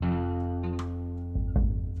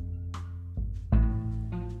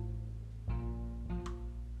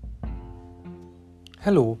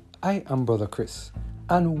Hello, I am Brother Chris,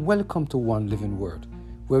 and welcome to One Living Word,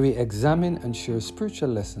 where we examine and share spiritual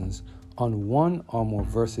lessons on one or more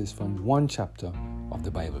verses from one chapter of the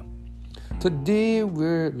Bible. Today,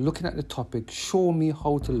 we're looking at the topic, Show Me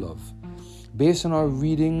How to Love, based on our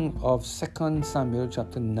reading of 2 Samuel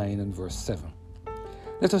chapter 9 and verse 7.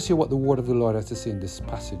 Let us hear what the word of the Lord has to say in this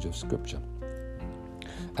passage of Scripture.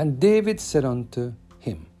 And David said unto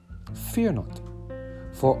him, Fear not,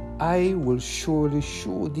 for I will surely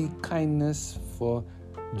show thee kindness for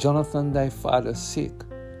Jonathan thy father's sake,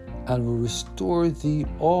 and will restore thee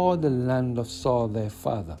all the land of Saul thy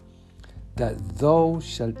father, that thou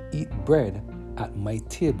shalt eat bread at my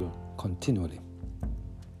table continually.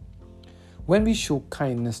 When we show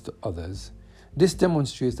kindness to others, this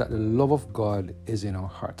demonstrates that the love of God is in our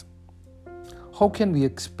heart. How can we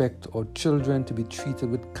expect our children to be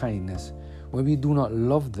treated with kindness when we do not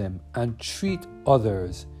love them and treat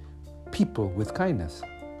others, people, with kindness?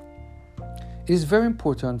 It is very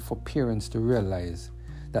important for parents to realize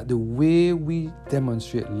that the way we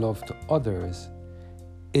demonstrate love to others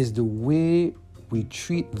is the way we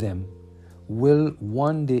treat them will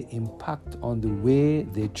one day impact on the way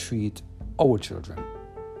they treat our children.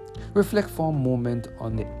 Reflect for a moment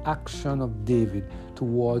on the action of David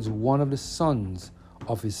towards one of the sons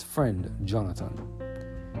of his friend Jonathan.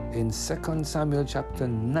 In 2 Samuel chapter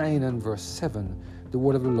 9 and verse 7, the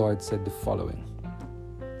word of the Lord said the following.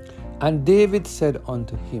 And David said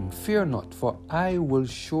unto him, Fear not, for I will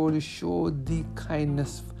surely show thee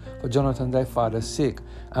kindness for Jonathan thy father's sake,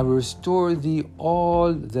 and will restore thee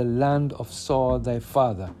all the land of Saul thy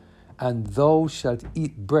father, and thou shalt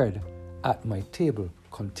eat bread at my table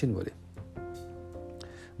continually.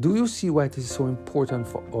 Do you see why it is so important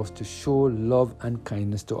for us to show love and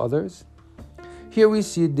kindness to others? Here we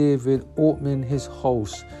see David opening his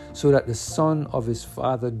house so that the son of his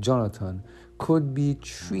father Jonathan could be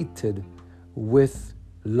treated with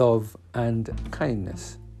love and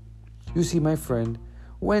kindness. You see, my friend,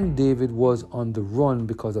 when David was on the run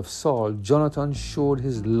because of Saul, Jonathan showed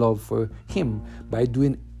his love for him by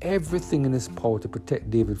doing everything in his power to protect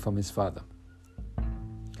David from his father.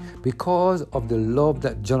 Because of the love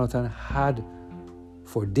that Jonathan had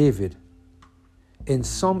for David, in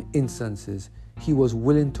some instances, he was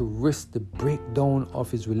willing to risk the breakdown of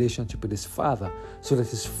his relationship with his father so that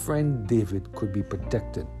his friend David could be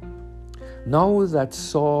protected. Now that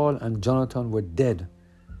Saul and Jonathan were dead,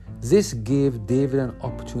 this gave David an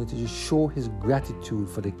opportunity to show his gratitude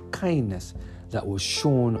for the kindness that was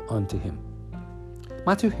shown unto him.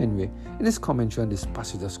 Matthew Henry, in his commentary on this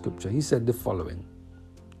passage of Scripture, he said the following.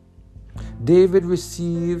 David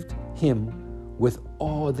received him with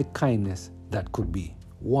all the kindness that could be.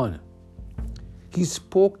 1. He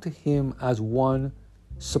spoke to him as one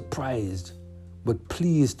surprised but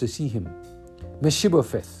pleased to see him.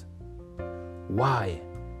 Mephibosheth, why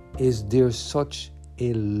is there such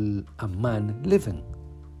a man living?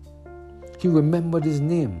 He remembered his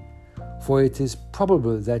name, for it is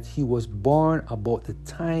probable that he was born about the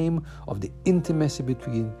time of the intimacy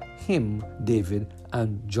between him, David,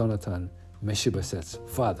 and Jonathan, Mephibosheth's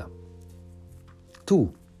father.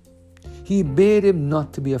 2. He bade him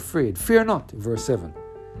not to be afraid. Fear not, verse 7.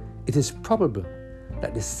 It is probable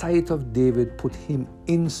that the sight of David put him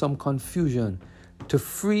in some confusion, to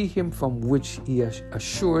free him from which he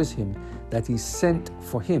assures him that he sent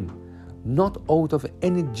for him, not out of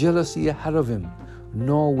any jealousy he had of him,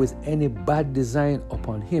 nor with any bad design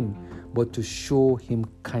upon him, but to show him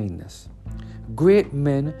kindness. Great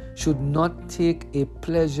men should not take a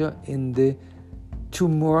pleasure in the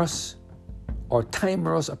timorous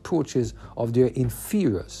approaches of their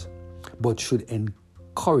inferiors, but should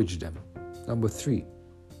encourage them. Number 3.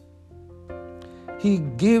 He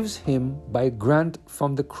gives him by grant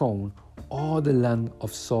from the crown all the land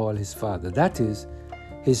of Saul his father, that is,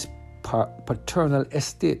 his paternal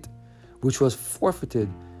estate, which was forfeited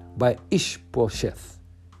by Ishbosheth.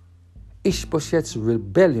 Ishbosheth's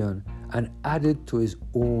rebellion, and added to his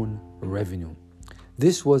own revenue.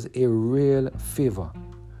 This was a real favor,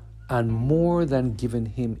 and more than giving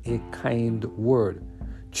him a kind word.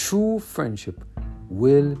 True friendship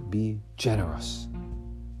will be generous.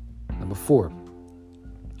 Number 4.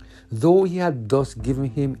 Though he had thus given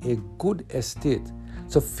him a good estate,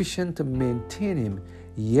 sufficient to maintain him,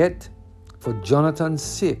 yet for Jonathan's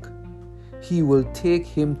sake, he will take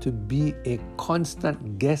him to be a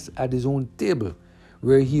constant guest at his own table,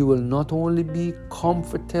 where he will not only be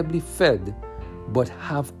comfortably fed, but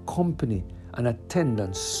have company and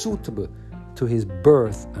attendance suitable to his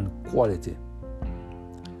birth and quality.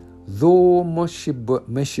 Though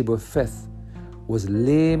Mephibosheth was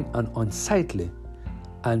lame and unsightly,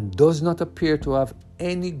 and does not appear to have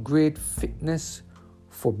any great fitness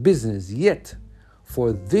for business, yet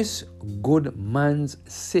for this good man's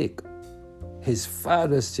sake, his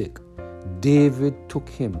father's sake, David took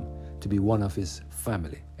him to be one of his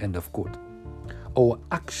family. End of quote. Our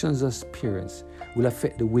actions as parents will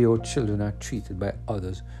affect the way our children are treated by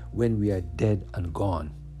others when we are dead and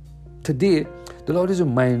gone. Today, the Lord is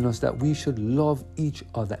reminding us that we should love each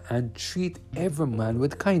other and treat every man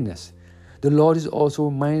with kindness. The Lord is also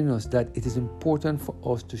reminding us that it is important for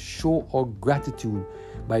us to show our gratitude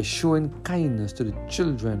by showing kindness to the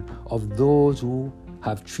children of those who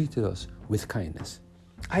have treated us with kindness.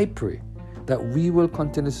 I pray that we will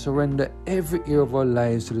continue to surrender every area of our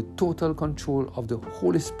lives to the total control of the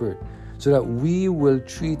Holy Spirit, so that we will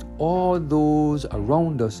treat all those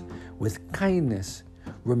around us with kindness,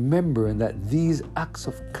 remembering that these acts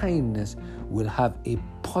of kindness will have a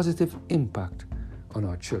positive impact on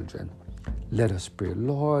our children. Let us pray.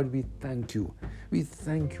 Lord, we thank you. We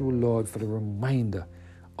thank you, Lord, for the reminder.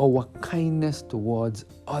 Our kindness towards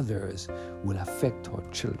others will affect our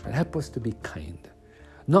children. Help us to be kind.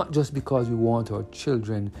 Not just because we want our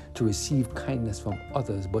children to receive kindness from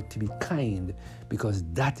others, but to be kind because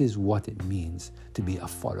that is what it means to be a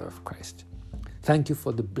follower of Christ. Thank you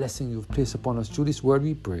for the blessing you've placed upon us through this word,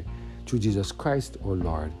 we pray. Through Jesus Christ, our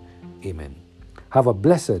Lord. Amen. Have a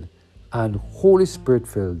blessed and Holy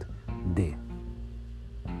Spirit-filled day.